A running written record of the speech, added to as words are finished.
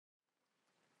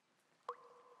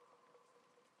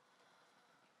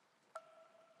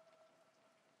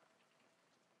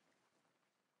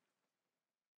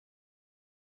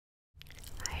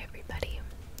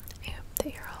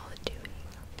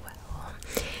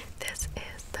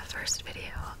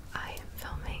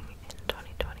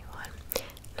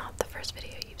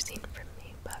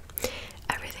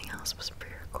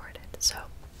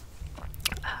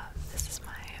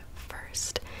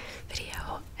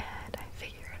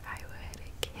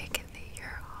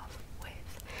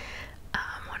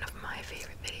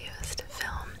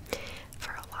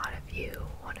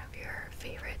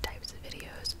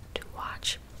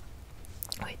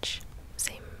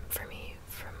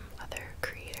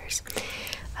course.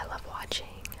 I love watching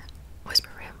whisper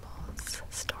rambles,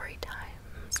 story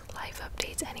times, life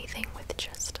updates, anything with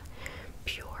just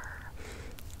pure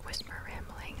whisper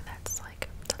rambling. That's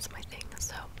my thing.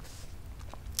 So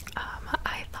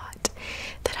I thought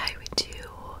that I would do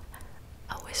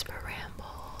a whisper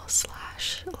ramble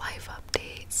slash life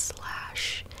update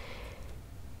slash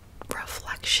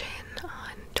reflection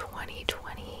on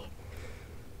 2020,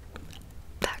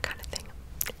 that kind of thing.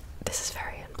 This is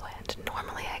very unplanned.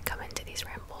 Normally I come into these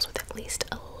rambles with at least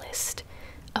a list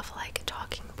of like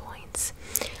talking points.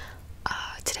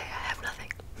 Today I have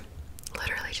nothing.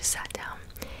 Literally just sat down,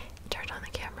 turned on the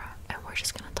camera, and we're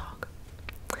just gonna talk.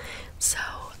 So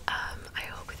I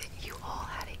hope that you all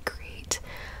had a great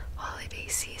holiday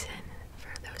season.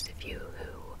 For those of you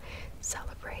who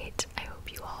celebrate, I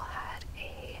hope you all had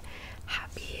a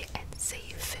happy and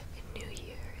safe New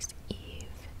Year's Eve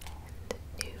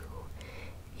and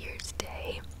New Year's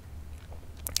Day.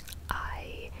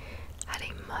 I had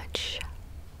a much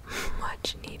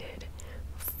needed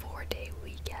 4-day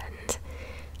weekend.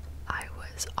 I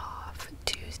was off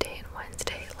Tuesday and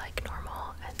Wednesday like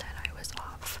normal, and then I was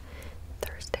off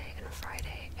Thursday and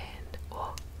Friday, and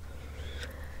oh,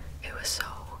 it was so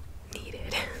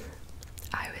needed.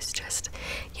 I was just,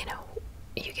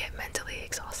 you get mentally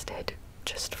exhausted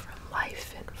just from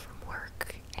life and from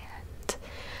work, and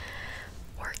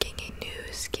working in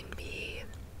news can be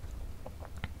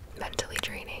mentally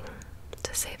draining,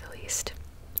 to say the least,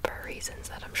 for reasons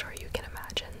that I'm sure you can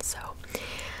imagine. So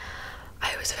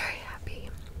I was very happy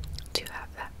to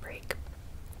have that break.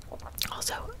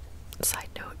 Also, side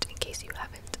note, in case you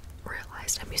haven't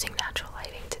realized, I'm using natural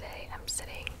lighting today. I'm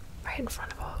sitting right in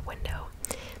front of a window.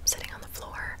 I'm sitting on the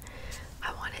floor.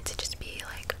 I wanted to just be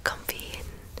like comfy and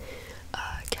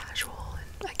casual,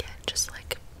 and again, just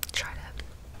like try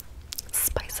to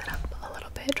spice it up a little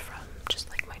bit from just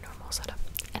like my normal setup.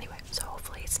 Anyway, so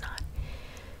hopefully it's not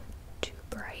too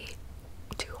bright,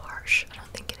 too harsh. I don't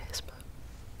think it is, but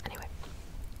anyway.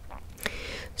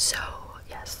 So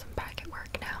yes, I'm back at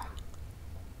work now,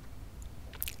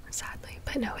 sadly,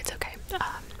 but no, it's okay.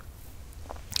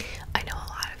 I know a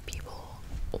lot of people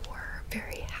were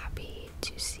very happy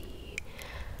to see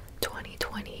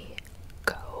 2020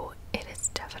 go. It has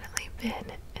definitely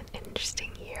been an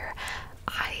interesting year.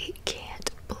 I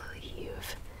can't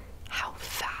believe how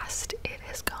fast it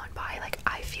has gone by. Like,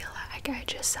 I feel like I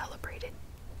just celebrated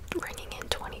ringing in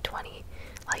 2020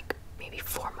 like maybe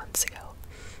 4 months ago.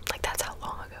 Like, that's how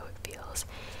long ago it feels.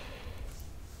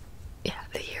 Yeah,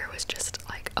 the year was just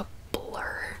like a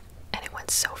blur, and it went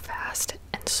so fast,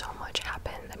 and so much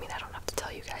happened. I mean, I don't have to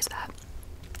tell you guys that.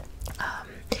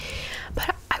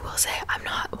 But I will say, I'm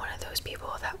not one of those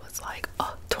people that was like,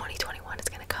 oh, 2021 is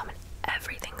gonna come and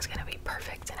everything's gonna be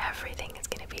perfect and everything is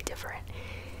gonna be different.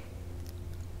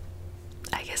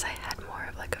 I guess I had more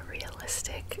of like a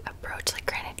realistic approach. Like,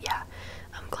 granted, yeah,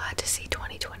 I'm glad to see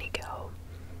 2020 go,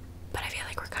 but I feel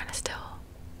like we're kind of still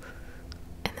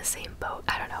in the same boat.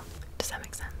 I don't know. Does that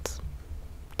make sense?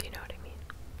 Do you know what I mean?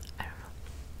 I don't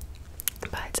know.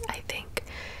 But I think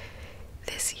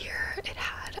this year it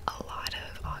had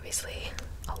obviously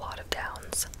a lot of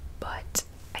downs, but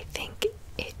I think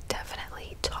it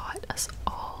definitely taught us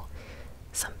all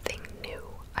something new,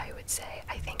 I would say.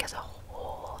 I think as a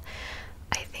whole,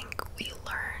 I think we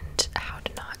learned how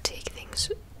to not take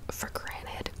things for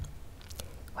granted,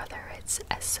 whether it's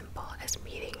as simple as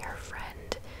meeting your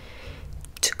friend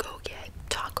to go get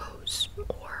tacos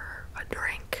or a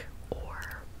drink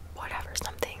or whatever,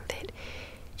 something that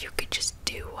you could just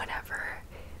do whenever,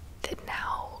 that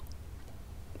now,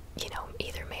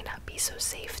 either may not be so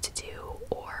safe to do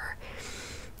or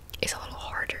is a little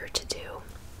harder to do.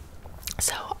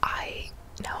 So I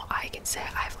know I can say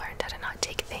I've learned how to not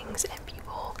take things and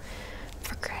people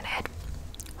for granted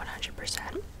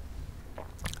 100%.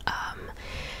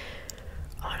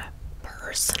 On a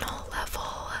personal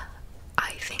level,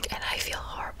 I think, and I feel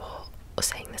horrible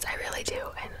saying this, I really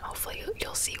do, and hopefully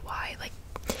you'll see why, like,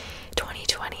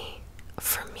 2020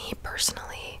 for me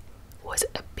personally was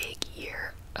a big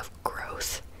year of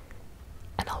growth,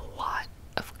 and a lot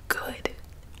of good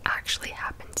actually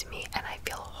happened to me, and I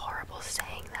feel horrible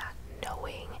saying that,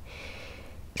 knowing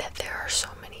that there are so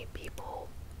many people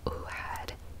who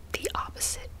had the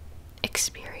opposite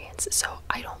experience. So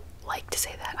I don't like to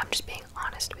say that, I'm just being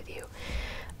honest with you,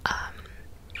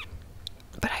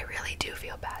 but I really do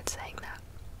feel bad saying that,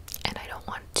 and I don't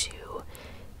want to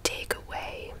take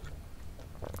away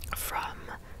from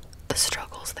the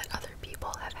struggles that other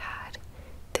people have had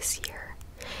this year.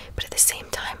 But at the same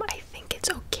time, I think it's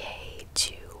okay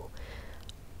to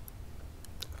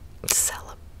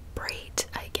celebrate,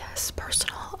 I guess,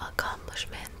 personal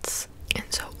accomplishments. And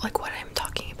so, like,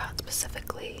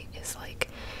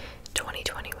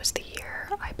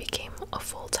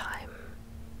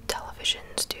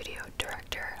 television studio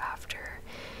director after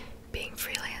being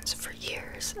freelance for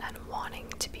years and wanting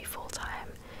to be full-time.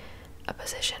 A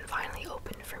position finally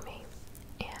opened for me,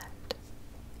 and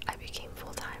I became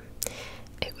full-time.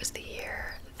 It was the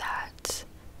year that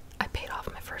I paid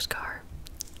off my first car.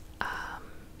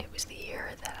 It was the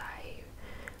year that I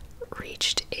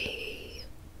reached a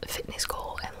fitness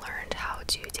goal and learned how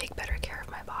to take better care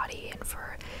of my body, and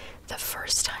for the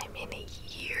first time in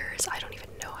years, I don't even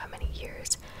know how many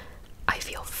years, I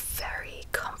feel very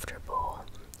comfortable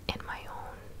in my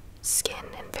own skin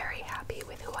and very happy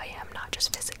with who I am, not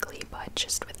just physically, but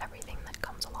just with everything that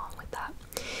comes along with that.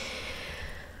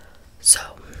 So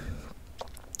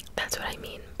that's what I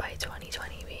mean by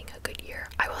 2020 being a good year.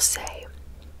 I will say,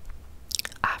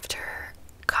 after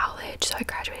college, so I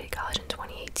graduated college in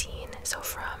 2018, so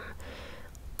for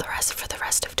the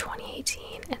rest of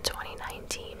 2018 and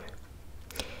 2019,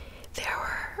 there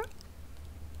were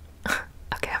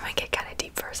okay, I might get kind of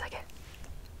deep for a second,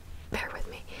 bear with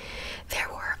me. There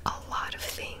were a lot of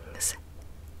things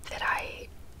that I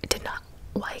did not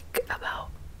like about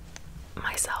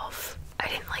myself. I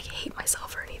didn't like hate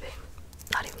myself or anything,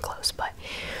 not even close, but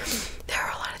there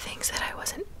were a lot of things that I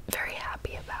wasn't very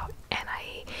happy about, and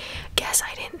I guess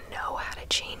I didn't know how to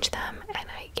change them, and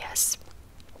I guess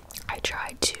I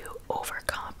tried to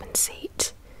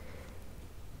overcompensate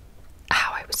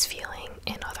how I was feeling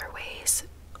in other ways,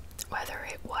 whether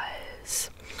it was,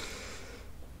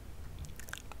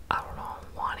 I don't know,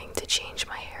 wanting to change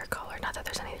my hair color, not that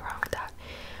there's anything wrong with that,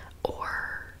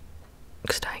 or,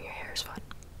 because dyeing your hair is fun,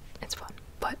 it's fun,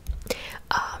 but,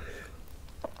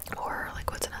 or,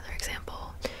 like, what's another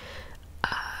example?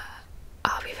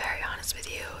 I'll be very honest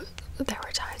with you, there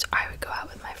were times I would go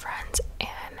out with my friends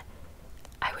and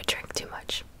I would drink too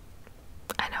much.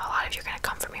 I know a lot of you are going to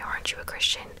come for me, aren't you a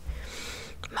Christian?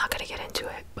 I'm not going to get into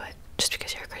it, but just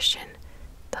because you're a Christian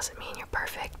doesn't mean you're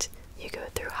perfect. You go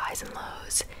through highs and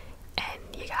lows, and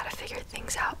you gotta figure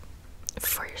things out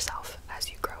for yourself as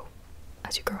you grow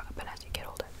up and as you get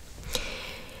older.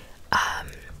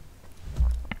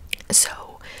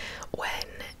 So when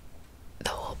the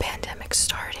whole pandemic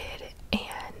started,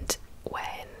 and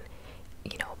when,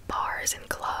 you know, bars and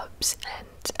clubs and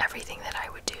everything that I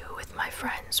would do with my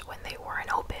friends when they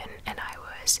weren't open and I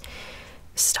was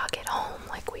stuck at home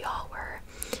like we all were,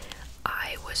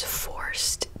 I was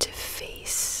forced to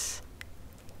face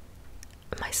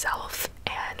myself.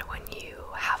 And when you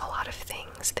have a lot of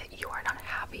things that you are not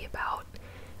happy about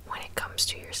when it comes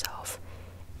to yourself,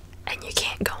 and you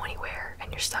can't go anywhere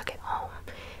and you're stuck at home,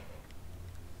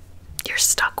 you're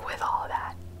stuck with all of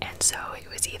that. And so it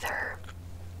was either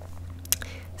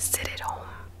sit at home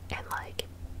and like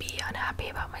be unhappy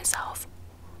about myself,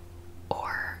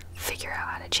 or figure out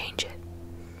how to change it.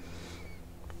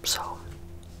 So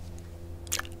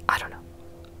I don't know,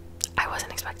 I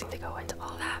wasn't expecting to go into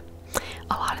all that.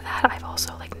 A lot of that I've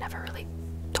also like never really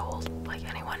told like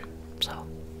anyone, so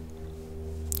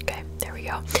okay, there we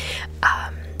go.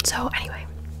 So anyway,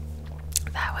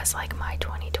 that was like my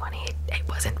 2020. It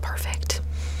wasn't perfect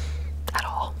at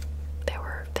all. There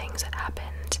were things that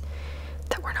happened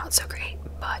that were not so great,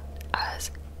 but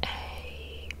as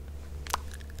a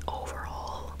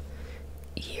overall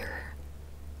year,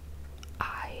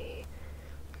 I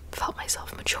felt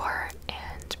myself mature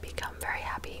and become very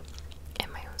happy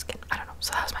in my own skin. I don't know,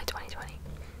 so that was my 2020.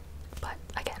 But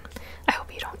again, I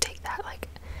hope you don't take that like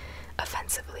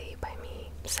offensively by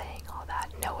me saying all that,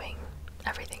 knowing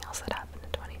everything else that happened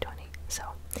in 2020. So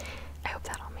I hope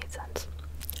that all made sense.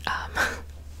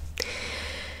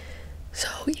 So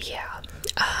yeah,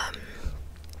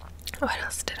 what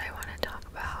else did I want to talk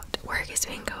about? Work has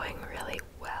been going really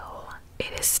well.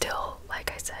 It is still,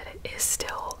 like I said, it is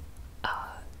still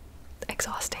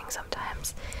exhausting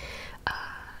sometimes,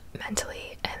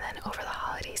 mentally. And then over the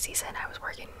holiday season, I was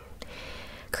working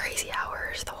crazy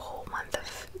hours the whole month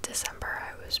of December.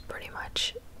 I was pretty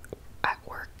much at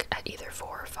work at either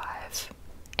 4 or 5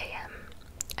 a.m.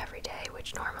 every day,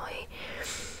 which normally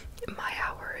my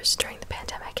hours during the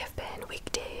pandemic have been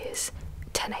weekdays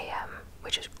 10 a.m.,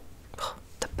 which is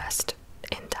the best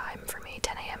in time for me.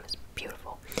 10 a.m. is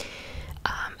beautiful.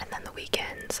 And then the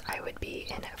weekends I would be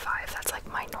in at 5. That's like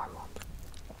my normal.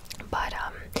 But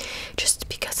just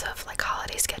because of like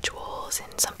holiday schedules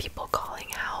and some people calling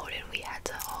out, and we had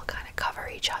to all kind of cover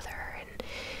each other and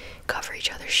cover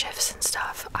each other's shifts and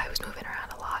stuff, I was moving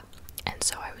around a lot, and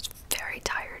so I was very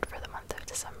tired for the month of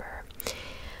December.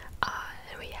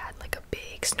 And we had like a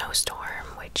big snowstorm,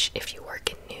 which if you work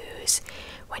in news,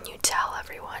 when you tell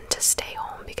everyone to stay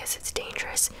home because it's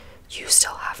dangerous, you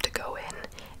still have to go in,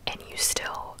 and you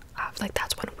still have, like,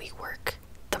 that's when we work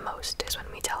the most, is when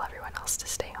we tell everyone else to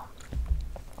stay home.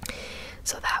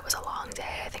 So that was a long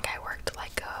day. I think I worked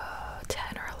like a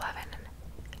 10 or 11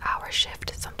 hour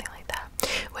shift, something like that,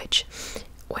 which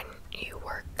when you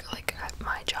work like at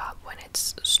my job, when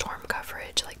it's storm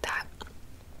coverage like that,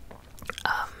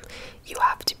 you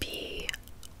have to be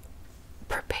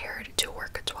prepared to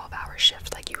work a 12-hour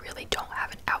shift. Like, you really don't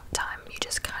have an out time. You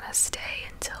just kind of stay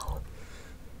until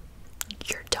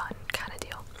you're done, kind of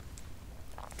deal.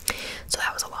 So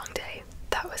that was a long day.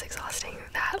 That was exhausting.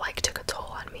 That like took a toll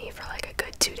on me for like a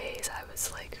good 2 days.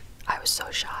 I was so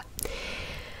shot.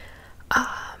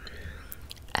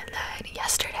 And then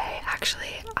yesterday, actually,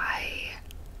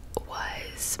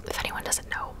 if anyone doesn't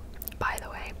know, by the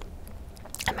way,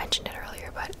 I mentioned it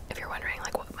earlier, but if you're wondering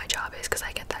like what my job is, because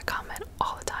I get that comment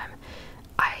all the time,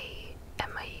 I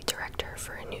am a director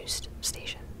for a news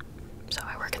station. So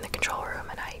I work in the control room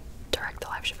and I direct the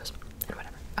live shows and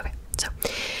whatever. Okay, so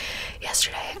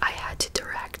yesterday I had to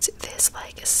direct this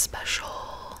like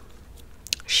special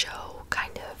show,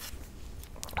 kind of,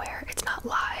 where it's not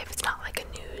live, it's not like a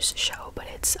news show, but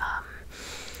it's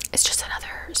just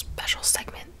another special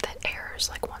segment that airs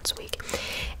like once a week.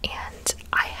 And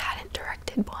I hadn't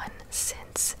directed one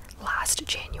since last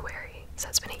January, so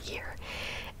it's been a year.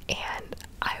 And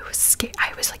I was scared.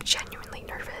 I was like genuinely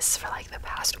nervous for like the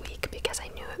past week because I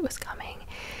knew it was coming.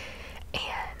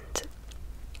 And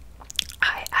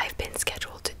I've been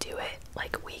scheduled to do it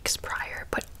like weeks prior,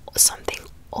 but something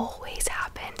always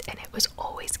happened and it was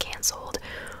always canceled,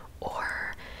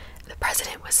 or the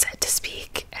president was set to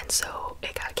speak and so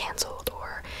it got canceled,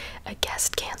 or a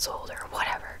guest canceled, or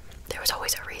whatever. There was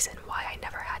always a reason why I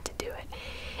never had to do it.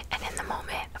 And in the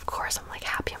moment, of course, I'm like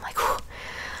happy. I'm like,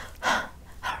 I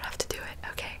don't have to do it,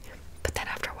 okay. But then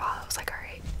after a while, I was like, all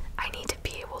right, I need to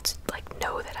be able to like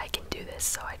know that I can do this,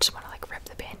 so I just want to like rip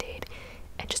the band-aid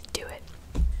and just do it.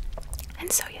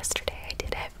 And so yesterday I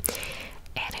did it,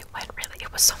 and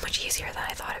it was so much easier than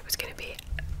I thought it was gonna be.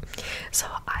 So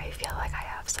I feel like I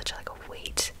have such like a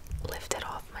weight lifted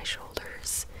off my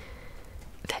shoulders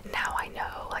that now I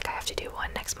know like I have to do one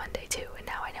next Monday too, and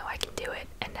now I know I can do it,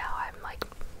 and now I'm like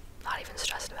not even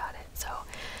stressed about it. So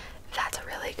that's a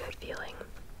really good feeling.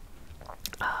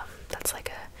 That's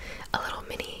like a little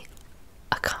mini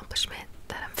accomplishment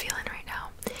that I'm feeling right now.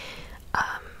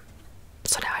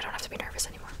 So now I don't have to be nervous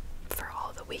anymore for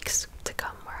all the weeks to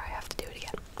come where I have to do it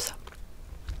again. So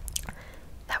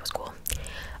that was cool.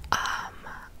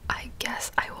 I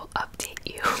guess I will update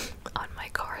you on my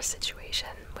car situation,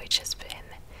 which has been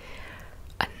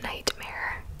a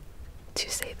nightmare to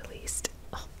say the least.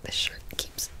 Oh, this shirt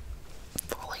keeps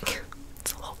falling.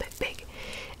 It's a little bit big.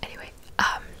 Anyway,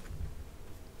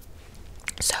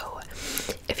 so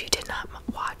if you did not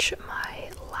watch my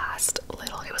last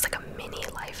it was like a mini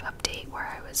life update where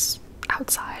I was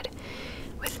outside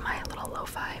with my little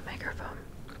lo-fi microphone.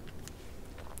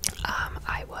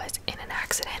 I was in an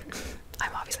accident.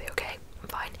 I'm obviously okay. I'm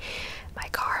fine. My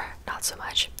car, not so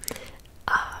much.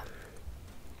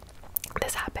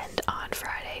 This happened on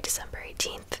Friday, December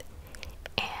 18th,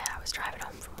 and I was driving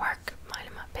home from work,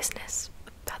 minding my business,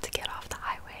 about to get off the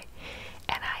highway,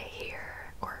 and I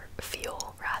hear, or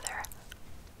feel rather,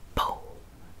 boom,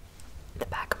 in the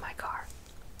back of my car.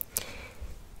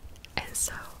 And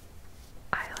so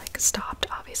I like stopped,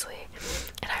 obviously,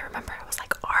 and I remember I was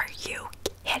like, are you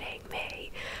kidding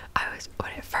me?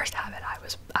 When it first happened, I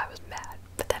was mad,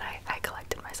 but then I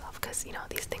collected myself, because you know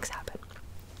these things happen.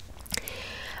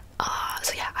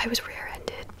 So yeah, I was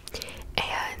rear-ended,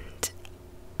 and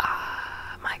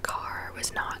my car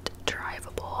was not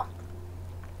drivable,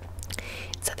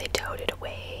 so they towed it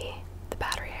away. The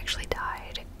battery actually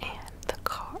died, and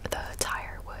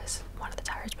one of the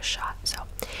tires was shot, so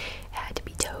it had to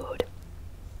be towed.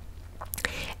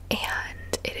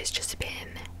 And it has just been,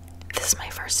 this is my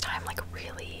first time like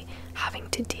really having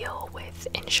to deal with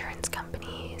insurance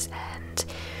companies and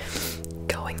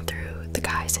going through the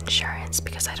guy's insurance,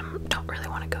 because I don't really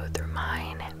want to go through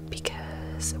mine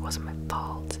because it wasn't my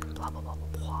fault and blah blah blah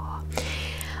blah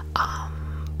blah.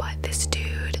 But this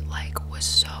dude like was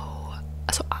so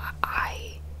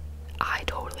I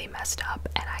totally messed up,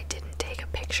 and I didn't take a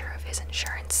picture of his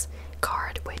insurance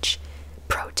card, which,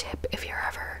 pro tip, if you're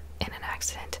ever in an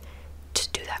accident,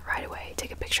 just do that right away.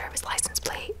 Take a picture of his license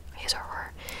plate, his or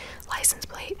her license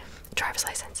plate, driver's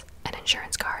license, and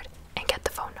insurance card, and get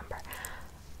the phone number.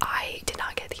 I did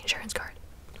not get the insurance card,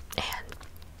 and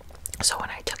so when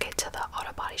I took it to the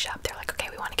auto body shop, they're like, okay,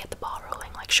 we want to get the ball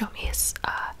rolling, like show me his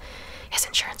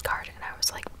insurance card. And I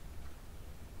was like,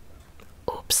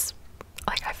 oops.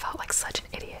 Like, I felt like such an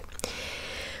idiot.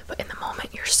 But in the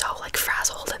moment, you're so like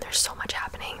frazzled and there's so much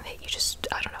happening that you just,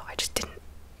 I don't know, I just didn't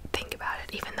think about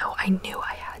it, even though I knew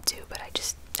I had to, but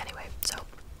anyway, so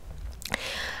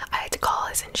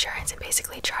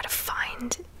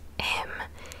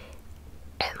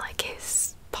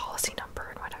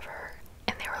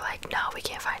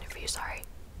can't find it for you, sorry.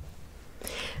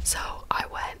 So I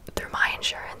went through my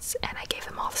insurance and I gave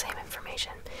them all the same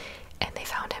information, and they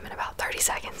found him in about 30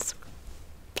 seconds.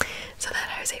 So then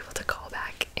I was able to call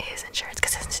back his insurance,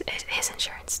 because his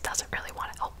insurance doesn't really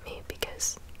want to help me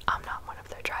because I'm not one of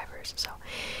their drivers. So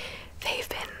they've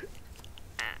been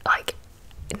like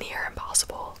near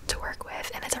impossible to work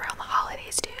with, and it's around the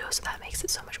holidays too, so that makes it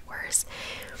so much worse.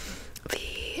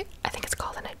 I think it's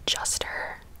called an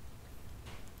adjuster,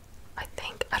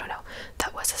 I don't know,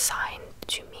 that was assigned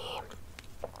to me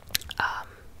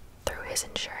through his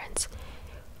insurance.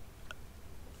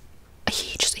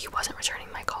 He wasn't returning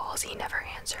my calls. He never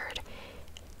answered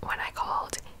when I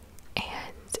called,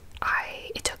 and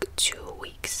it took 2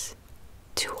 weeks,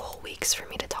 2 whole weeks for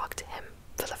me to talk to him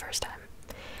for the first time.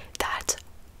 That's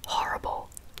horrible.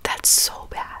 That's so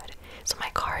bad. So my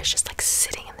car is just like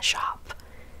sitting in the shop,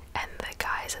 and the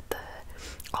guys at the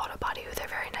auto body, they're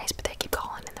very nice, but they keep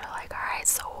calling and they're like, alright,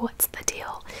 so what's the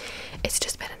deal? It's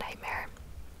just been a nightmare.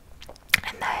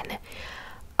 And then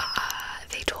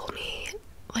they told me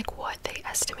like what they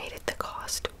estimated the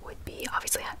cost would be.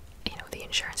 Obviously, you know, the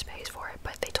insurance pays for it,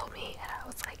 but they told me, and I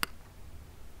was like,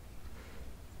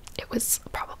 it was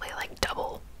probably like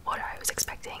double what I was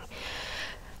expecting,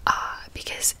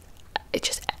 because it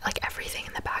just, like, everything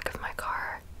in the back of my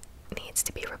car needs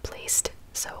to be replaced.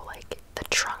 So like the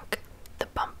trunk, the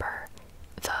bumper,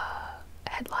 the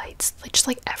headlights, like just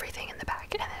like everything in the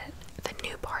back, and then the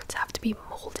new parts have to be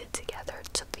molded together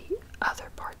to the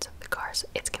other parts of the car, so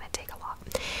it's gonna take a lot.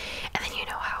 And then you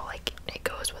know how like it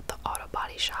goes with the auto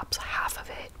body shops, half of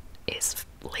it is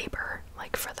labor,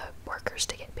 like for the workers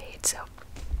to get paid. So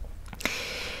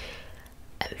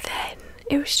and then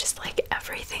it was just like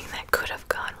everything that could have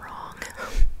gone wrong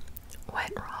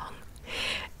went wrong.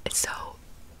 And so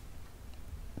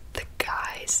the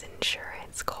guy's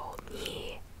insurance called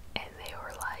me, and they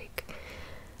were like,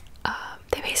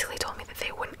 they basically told me that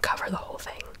they wouldn't cover the whole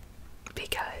thing,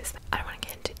 because I don't want to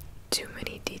get into too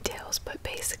many details, but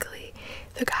basically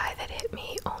the guy that hit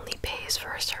me only pays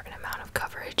for a certain amount of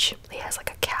coverage. He has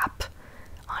like a cap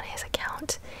on his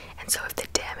account, and so if the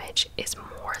damage is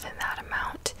more than that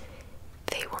amount,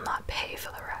 they will not pay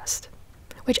for the rest,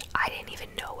 which I didn't even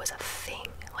know was a thing.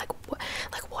 Like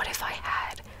what if I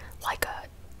had like a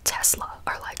Tesla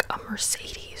or like a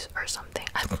Mercedes or something?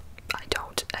 I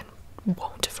don't and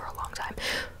won't for a long time,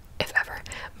 if ever.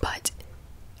 But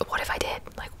what if I did?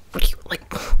 Like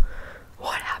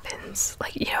what happens?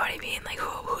 Like, you know what I mean? Like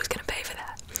who's gonna pay for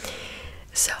that?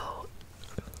 So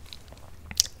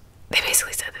they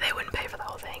basically said that they wouldn't pay for the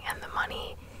whole thing, and the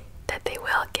money that they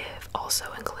will give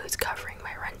also includes covering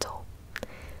my rental.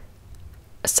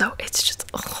 So it's just,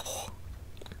 ugh.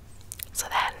 So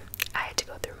then I had to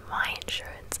go through my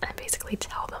insurance and basically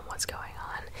tell them what's going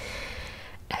on,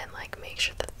 and like make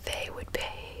sure that they would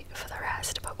pay for the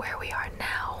rest. But where we are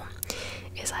now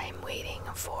is I am waiting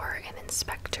for an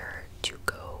inspector to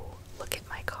go look at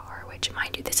my car, which,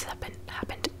 mind you, this happened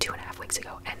 2.5 weeks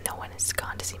ago, and no one has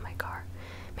gone to see my car.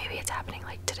 Maybe it's happening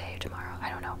like today or tomorrow, I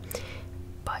don't know.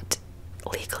 But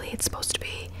legally it's supposed to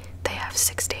be, they have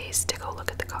 6 days to go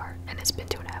look at the car, and it's been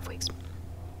 2.5 weeks.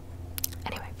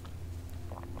 Anyway,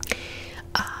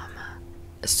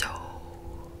 so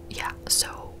yeah,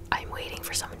 so I'm waiting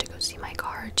for someone to go see my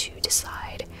car to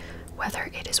decide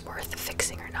whether it is worth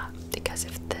fixing or not, because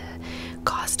if the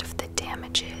cost of the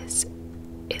damages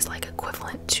is like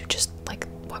equivalent to just like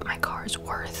what my car is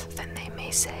worth, then they may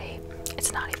say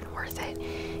it's not even worth it.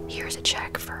 Here's a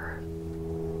check for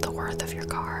the worth of your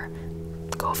car,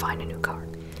 go find a new car.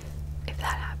 If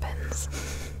that happens,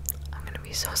 I'm gonna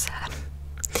be so sad.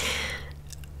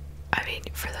 I mean,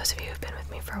 for those of you who've been with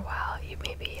me for a while, you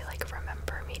maybe like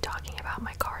remember me talking about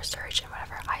my car search and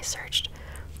whatever. I searched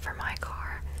for my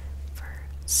car for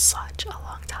such a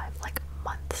long time, like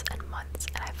months and months,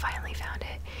 and I finally found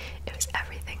it. It was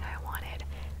everything I wanted.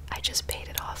 I just paid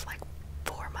it off like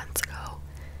 4 months ago,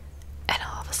 and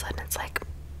all of a sudden it's like,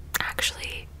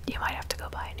 actually, you might have to go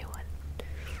buy a new one.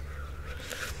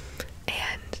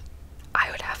 And I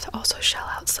would have to also shell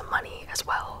out some money as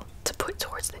well to put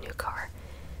towards the new car,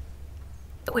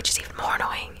 which is even more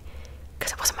annoying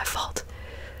because it wasn't my fault.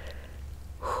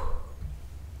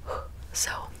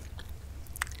 So,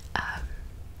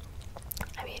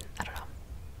 I mean, I don't know.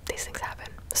 These things happen.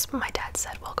 This is what my dad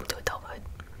said, welcome to adulthood.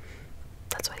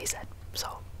 That's what he said. So,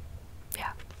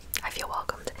 yeah, I feel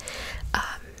welcomed.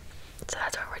 So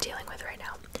that's what we're dealing with right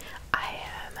now. I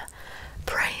am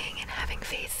praying and having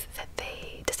faith that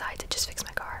they decide to just fix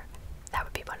my car. That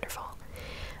would be wonderful.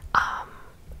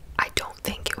 I don't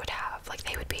think it would have, like,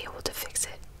 they would be able to fix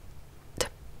it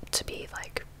to be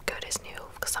like good as new,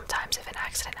 because sometimes if an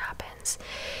accident happens,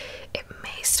 it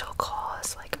may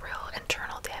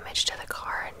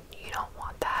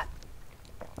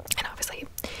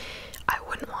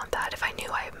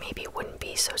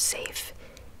so safe,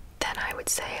 then I would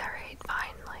say, alright,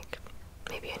 fine, like,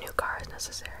 maybe a new car is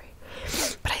necessary.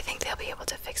 But I think they'll be able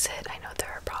to fix it. I know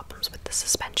there are problems with the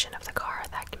suspension of the car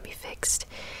that can be fixed.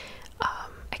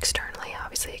 Externally,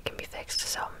 obviously, it can be fixed,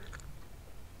 so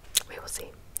we will see.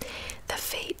 The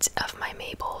fate of my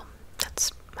Mabel,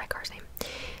 that's my car's name,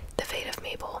 the fate of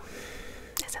Mabel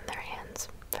is in their hands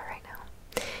for right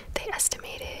now. They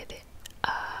estimated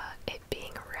it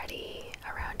being ready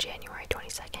around January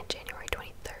 22nd, January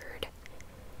 23rd,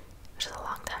 which is a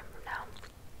long time from now.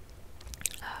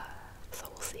 So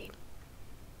we'll see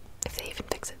if they even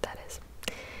fix it, that is.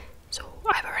 So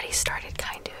I've already started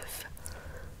kind of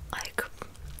like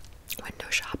window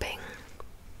shopping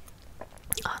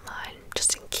online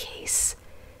just in case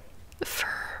for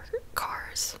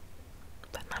cars,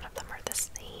 but none of them are the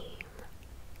same.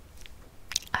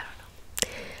 I don't know.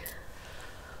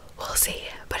 We'll see.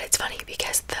 But it's funny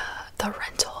because the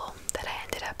rental that I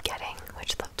ended up getting,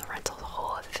 which the rental's a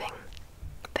whole other thing.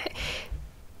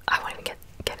 I won't even get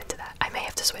into that. I may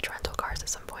have to switch rental cars at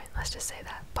some point, let's just say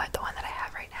that. But the one that I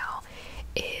have right now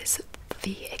is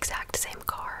the exact same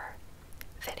car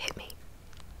that hit me,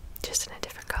 just in a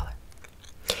different color.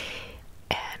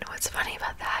 And what's funny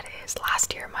about that is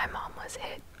last year my mom was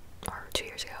hit, or 2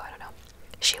 years ago, I don't know,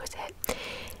 she was hit,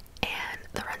 and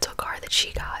the rental car that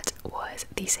she got was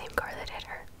the same car that hit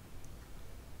her.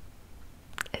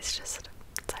 It's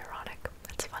ironic.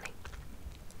 It's funny.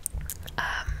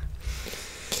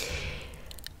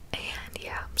 And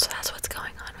yeah, so that's what's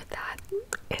going on with that.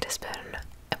 It has been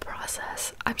a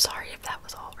process. I'm sorry if that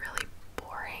was all really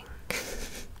boring,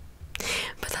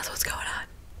 but that's what's going on.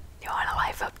 You want a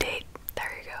life update?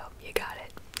 There you go. You got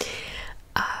it.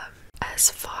 As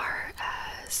far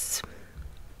as,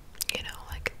 you know,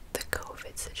 like the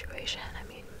COVID situation, I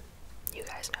mean, you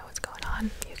guys know what's going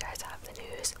on. You guys have the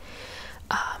news.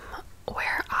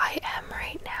 Where I am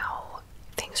right now,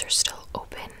 things are still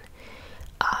open,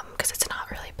 because it's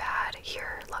not really bad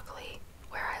here, luckily,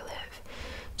 where I live.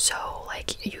 So,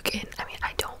 like, you can, I mean,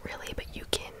 I don't really, but you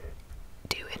can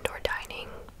do indoor dining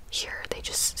here. They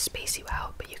just space you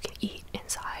out, but you can eat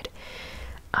inside.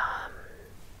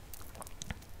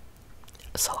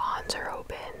 Salons are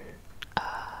open.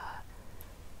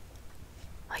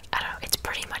 Like, I don't know, it's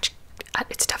pretty much,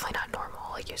 it's definitely not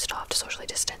normal. Like, you still have to socially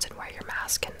distance and wear your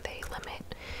mask, and they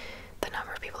limit the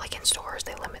number of people. Like in stores,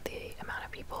 they limit the amount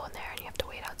of people in there, and you have to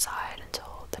wait outside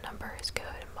until the number is good,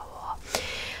 and blah blah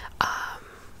blah.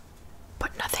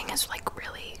 But nothing is like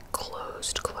really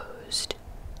closed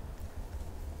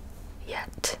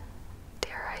yet,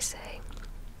 dare I say.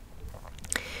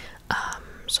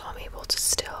 So I'm able to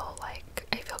still, like,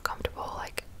 I feel comfortable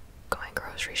like going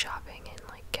grocery shopping and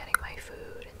like getting my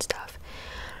food and stuff.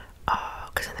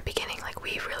 Because in the beginning, like,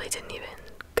 we really didn't even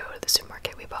go to the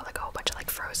supermarket. We bought like a whole bunch of like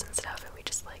frozen stuff, and we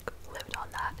just like lived on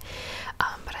that.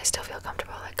 But I still feel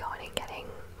comfortable like going and getting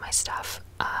my stuff.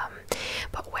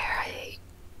 But where I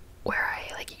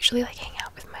like usually like hang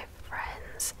out with my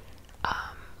friends,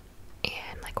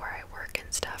 and like where I work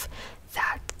and stuff,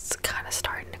 that's kind of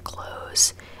starting to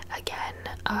close again.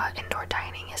 Indoor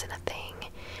dining isn't a thing.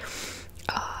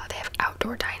 They have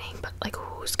outdoor dining, but like,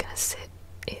 who's gonna sit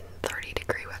in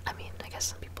 30-degree weather? I mean, I guess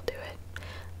some people do it.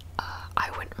 I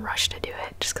wouldn't rush to do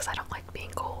it just because I don't like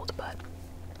being cold, but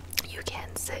you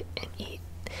can sit and eat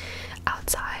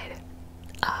outside.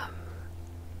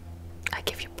 I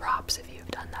give you props if you've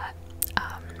done that.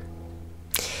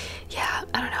 Yeah,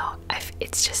 I don't know.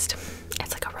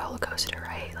 It's like a roller coaster,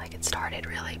 right? Like, it started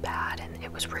really bad and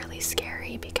it was really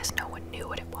scary because no one knew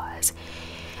what it was.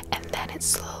 And then it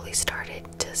slowly started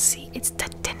to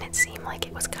that didn't seem like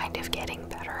it was kind of getting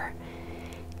better.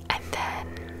 And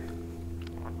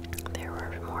then there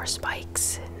were more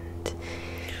spikes, and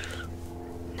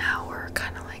now we're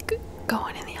kind of like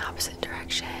going in the opposite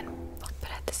direction.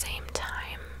 But at the same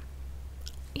time,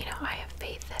 you know, I have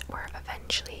faith that we're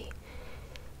eventually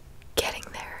getting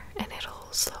there, and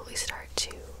it'll slowly start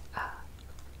to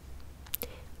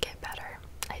get better.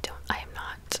 I am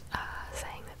not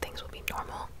saying that things will be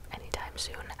normal anytime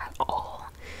soon at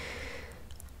all.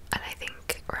 And I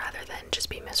think rather than just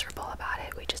be miserable about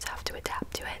it, we just have to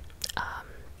adapt to it.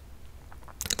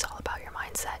 It's all about your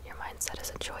mindset. Your mindset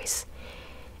is a choice,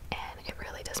 and it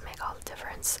really does make all the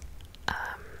difference. And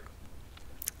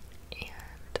yeah,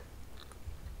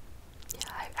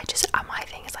 my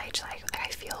thing is I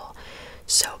feel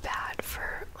so bad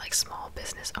for like small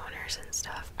business owners and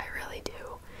stuff. I really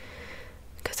do,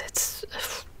 because it's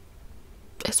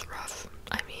rough.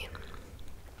 I mean,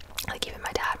 like, even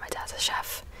my dad's a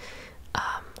chef.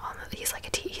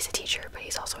 He's a teacher, but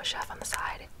he's also a chef on the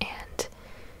side, and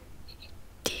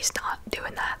he's not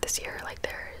doing that this year. Like,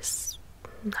 there's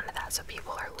none of that. So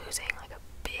people are losing like a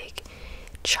big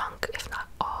chunk, if not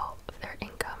all, of their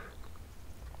income.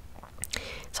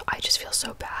 So I just feel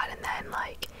so bad. And then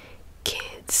like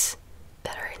kids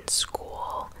that are in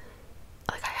school,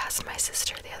 like I asked my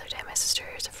sister the other day, my sister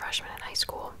is a freshman in high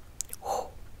school. Oh,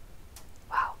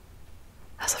 wow.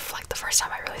 That's like the first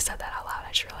time I really said that out loud.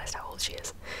 I just realized how old she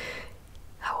is.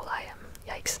 How old I am.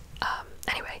 Yikes.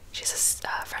 Anyway, she's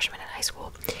a freshman in high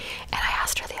school. And I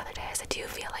asked her the other day, I said, do you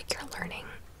feel like you're learning?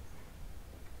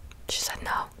 She said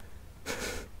no.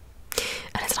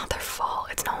 And it's not their fault.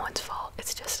 It's no one's fault.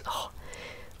 It's just,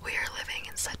 we are living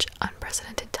in such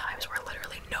unprecedented times where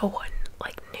literally no one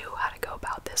like knew how to go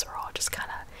about this. We're all just kind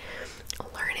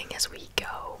of learning as we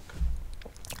go.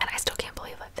 And I still can't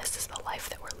believe that this is the life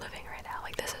that we're living right now.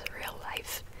 Like, this is real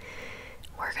life.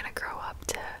 We're gonna grow up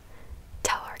to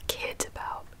tell our kids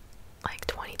about like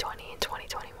 2020 and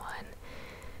 2021.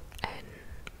 And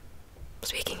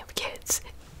speaking of kids,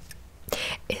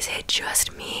 is it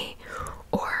just me,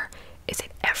 or is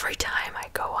it every time I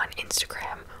go on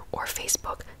Instagram or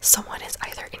Facebook, someone is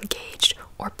either engaged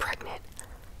or pregnant?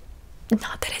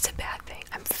 Not that it's a bad thing.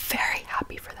 I'm very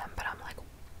happy for them, but I'm like,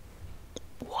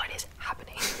 what is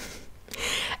happening?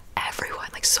 Everyone,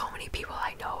 like so many people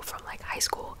I know from like high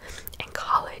school and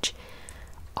college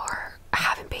are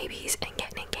having babies and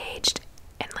getting engaged,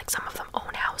 and like some of them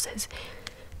own houses.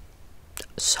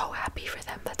 So happy for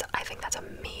them. I think that's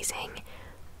amazing.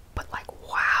 But like,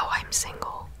 wow, I'm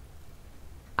single.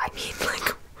 I mean,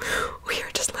 like, we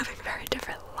are just living very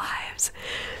different lives.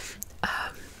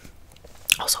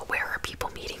 Also, where are people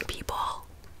meeting people?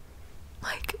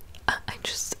 Like, I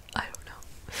don't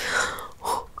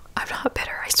know. I'm not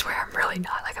bitter, I swear, I'm really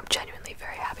not. Like, I'm genuinely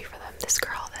very happy for them. This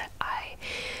girl that I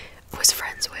was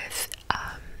friends with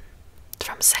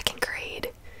from 2nd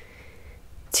grade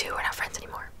to, we're not friends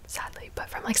anymore, sadly, but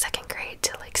from like 2nd grade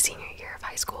to like senior year of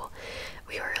high school,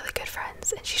 we were really good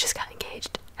friends, and she just got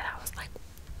engaged, and I was like,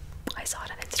 I saw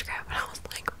it on Instagram, and I was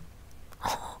like,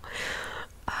 oh,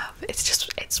 it's just,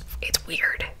 it's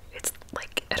weird. It's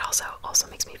like, it also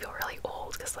makes me feel really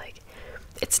old, because like,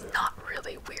 it's not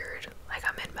really weird. Like,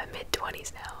 I'm in my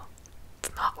mid-20s now.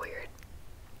 It's not weird.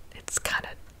 It's kind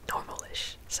of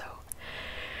normal-ish, so,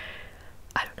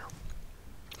 I don't know.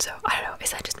 So, I don't know,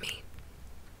 is that just me?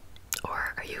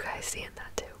 Or are you guys seeing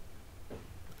that too?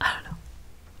 I don't know.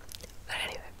 But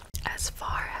anyway, as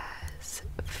far as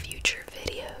future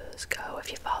videos go,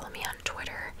 if you follow me on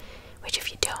Twitter, which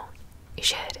if you don't, you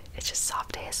should. It's just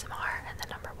soft ASMR and the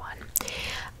number 1.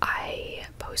 I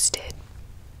posted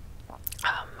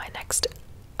my next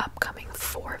upcoming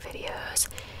 4 videos.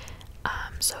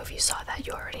 So if you saw that,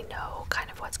 you already know kind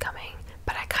of what's coming.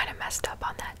 But I kind of messed up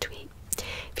on that tweet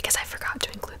because I forgot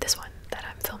to include this one that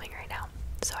I'm filming right now.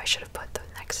 So I should have put the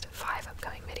next 5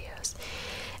 upcoming videos.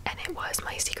 And it was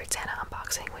my Secret Santa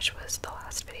unboxing, which was the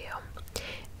last video.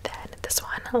 Then this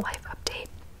one, a life update.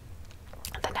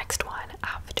 The next one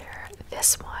after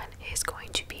this one is going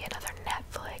to be another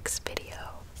Netflix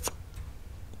video.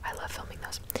 I love filming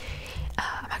those.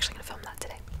 I'm actually going to film that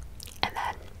today. And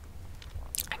then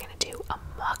I'm going to do a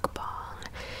mukbang.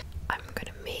 I'm going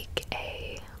to make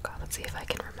a, oh god, let's see if I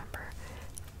can remember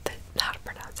how to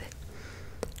pronounce it.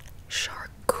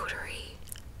 Charcuterie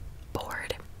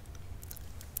board.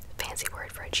 Fancy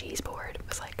word for a cheese board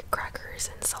with like crackers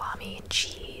and salami and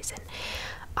cheese, and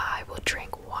I will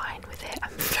drink wine with it.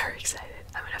 I'm very excited.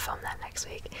 I'm gonna film that next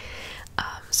week.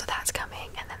 So that's coming.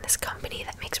 And then this company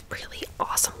that makes really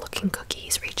awesome looking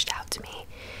cookies reached out to me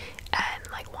and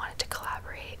like wanted to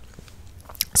collaborate.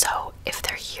 So if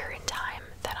they're here in time,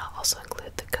 then I'll also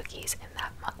include the cookies in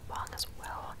that mukbang as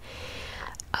well.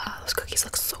 Those cookies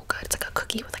look so good. It's like a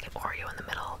cookie with like an Oreo in the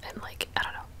middle, and like, I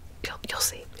don't know. You'll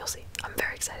see. I'm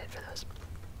very excited for those.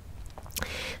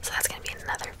 So that's gonna be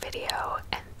another video,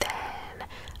 and then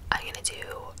I'm gonna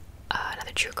do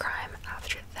another true crime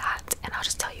after that, and I'll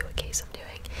just tell you what case I'm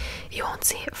doing. You won't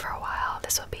see it for a while.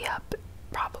 This will be up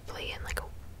probably in like a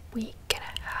week and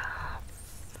a half,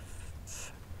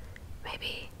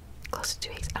 maybe close to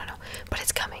 2 weeks. I don't know, but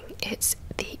it's coming. It's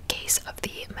the case of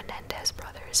the Menendez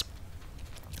brothers.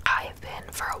 I have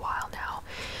been for a while now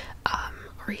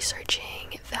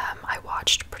researching them. I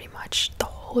watched pretty much the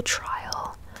whole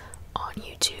trial on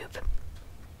YouTube,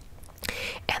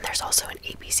 and there's also an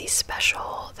ABC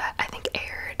special that I think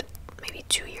aired maybe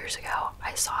 2 years ago.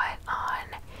 I saw it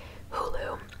on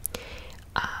Hulu,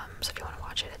 so if you want to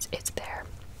watch it, it's there.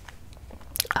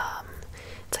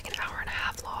 It's like an hour and a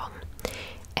half long,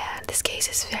 and this case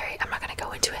is very, I'm not going to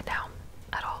go into it now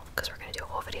at all because we're going to do a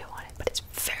whole video on it, but it's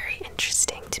very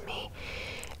interesting to me,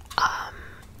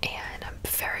 and I'm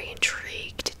very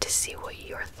intrigued to see what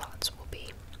your thoughts will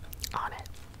be on it.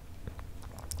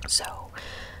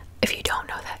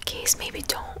 least maybe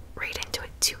don't read into it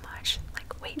too much.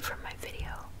 Like, wait for my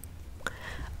video.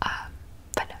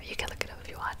 But no, you can look it up if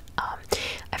you want.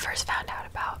 I first found out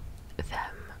about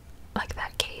them, like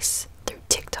that case, through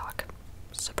TikTok,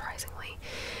 surprisingly.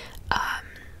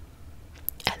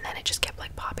 And then it just kept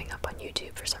like popping up on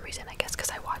YouTube for some reason, I guess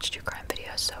because I watched your crime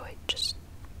videos, so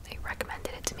they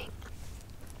recommended it to me.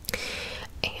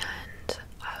 And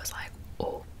I was like,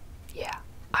 oh yeah,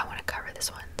 I want to cover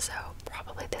this one. So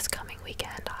probably this coming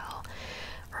weekend I'll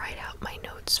write out my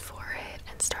notes for it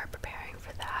and start preparing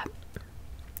for that.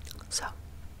 So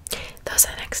those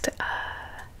are the next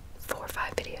 4 or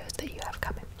 5 videos that you have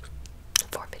coming.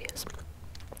 4 videos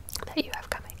that you have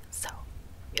coming, so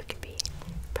you can be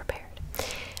prepared.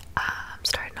 I'm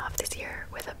starting off this year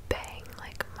with a bang,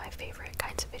 like my favorite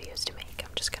kinds of videos to make.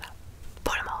 I'm just gonna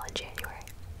put them all in January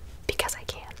because I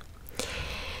can.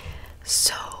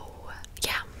 So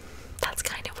yeah, that's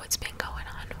kind of what's been going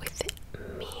on with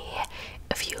me.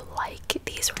 If you like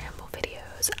these ramble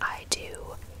videos, I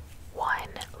do one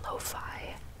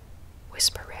lo-fi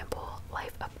whisper ramble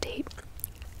life update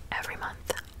every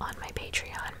month on my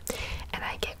Patreon, and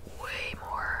I get way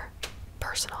more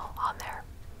personal on there.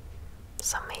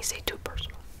 Some may say too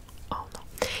personal. Oh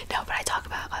no, but I talk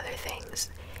about other things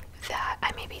that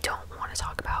I maybe don't want to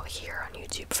talk about here on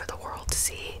YouTube for the world to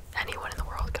see. Anyone in the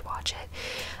world could watch it.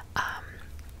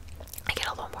 I get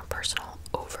a little more personal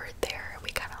over there, and we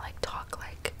kind of like talk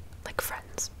like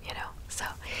friends, you know. So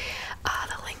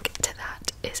the link to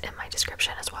that is in my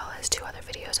description, as well as 2 other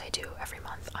videos I do every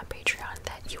month on Patreon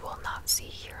that you will not see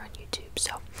here on YouTube.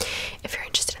 So if you're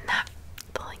interested in that,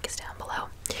 the link is down below.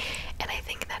 And I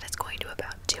think that is going to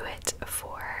about do it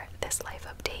for this life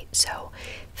update. So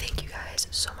thank you guys